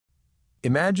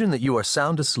Imagine that you are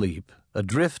sound asleep,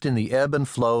 adrift in the ebb and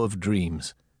flow of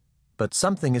dreams. But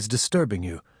something is disturbing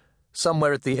you.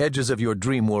 Somewhere at the edges of your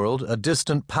dream world, a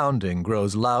distant pounding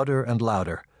grows louder and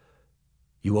louder.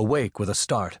 You awake with a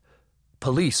start.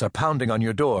 Police are pounding on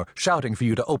your door, shouting for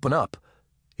you to open up.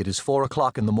 It is 4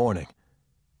 o'clock in the morning.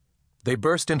 They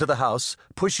burst into the house,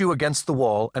 push you against the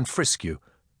wall, and frisk you.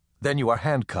 Then you are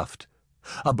handcuffed.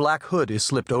 A black hood is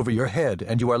slipped over your head,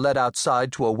 and you are led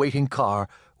outside to a waiting car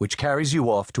which carries you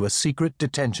off to a secret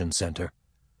detention center.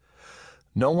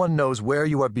 No one knows where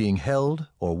you are being held,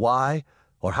 or why,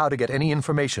 or how to get any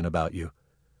information about you.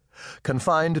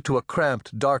 Confined to a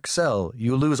cramped, dark cell,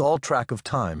 you lose all track of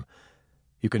time.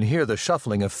 You can hear the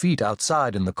shuffling of feet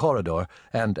outside in the corridor,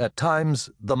 and, at times,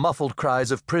 the muffled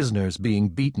cries of prisoners being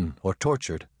beaten or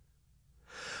tortured.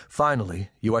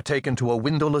 Finally, you are taken to a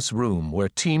windowless room where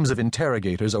teams of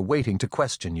interrogators are waiting to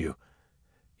question you.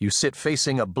 You sit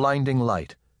facing a blinding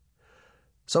light.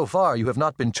 So far, you have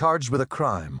not been charged with a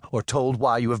crime or told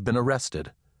why you have been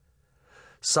arrested.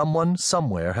 Someone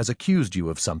somewhere has accused you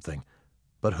of something.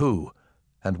 But who?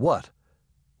 And what?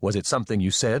 Was it something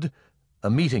you said? A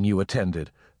meeting you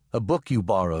attended? A book you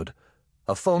borrowed?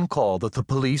 A phone call that the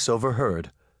police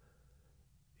overheard?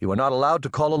 You are not allowed to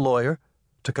call a lawyer,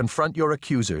 to confront your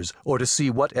accusers, or to see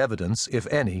what evidence, if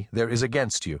any, there is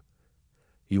against you.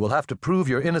 You will have to prove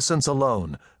your innocence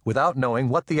alone, without knowing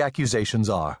what the accusations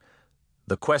are.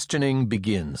 The questioning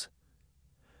begins.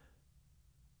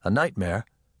 A nightmare?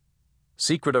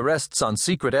 Secret arrests on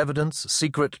secret evidence,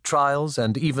 secret trials,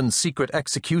 and even secret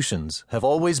executions have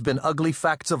always been ugly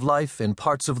facts of life in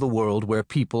parts of the world where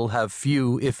people have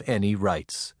few, if any,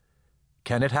 rights.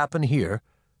 Can it happen here?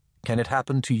 Can it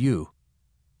happen to you?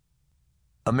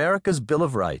 America's Bill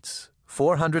of Rights,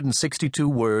 462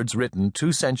 words written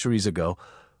 2 centuries ago,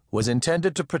 was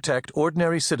intended to protect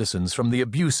ordinary citizens from the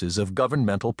abuses of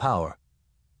governmental power.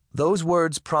 Those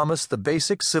words promise the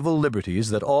basic civil liberties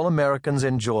that all Americans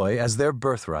enjoy as their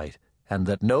birthright, and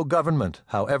that no government,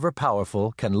 however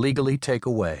powerful, can legally take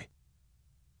away.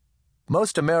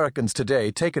 Most Americans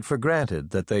today take it for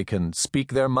granted that they can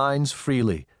speak their minds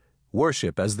freely,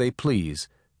 worship as they please,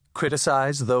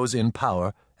 criticize those in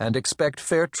power, and expect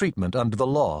fair treatment under the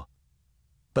law.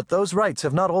 But those rights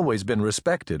have not always been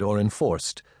respected or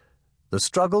enforced. The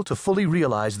struggle to fully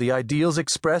realize the ideals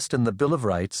expressed in the Bill of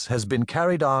Rights has been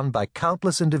carried on by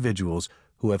countless individuals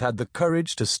who have had the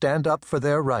courage to stand up for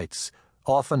their rights,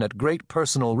 often at great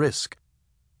personal risk.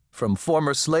 From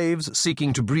former slaves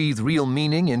seeking to breathe real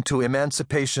meaning into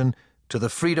emancipation to the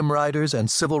freedom riders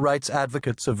and civil rights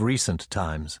advocates of recent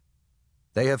times.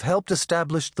 They have helped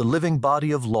establish the living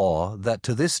body of law that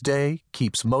to this day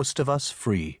keeps most of us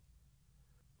free.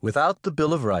 Without the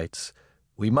Bill of Rights,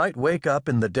 we might wake up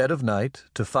in the dead of night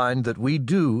to find that we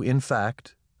do, in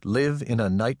fact, live in a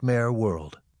nightmare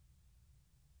world.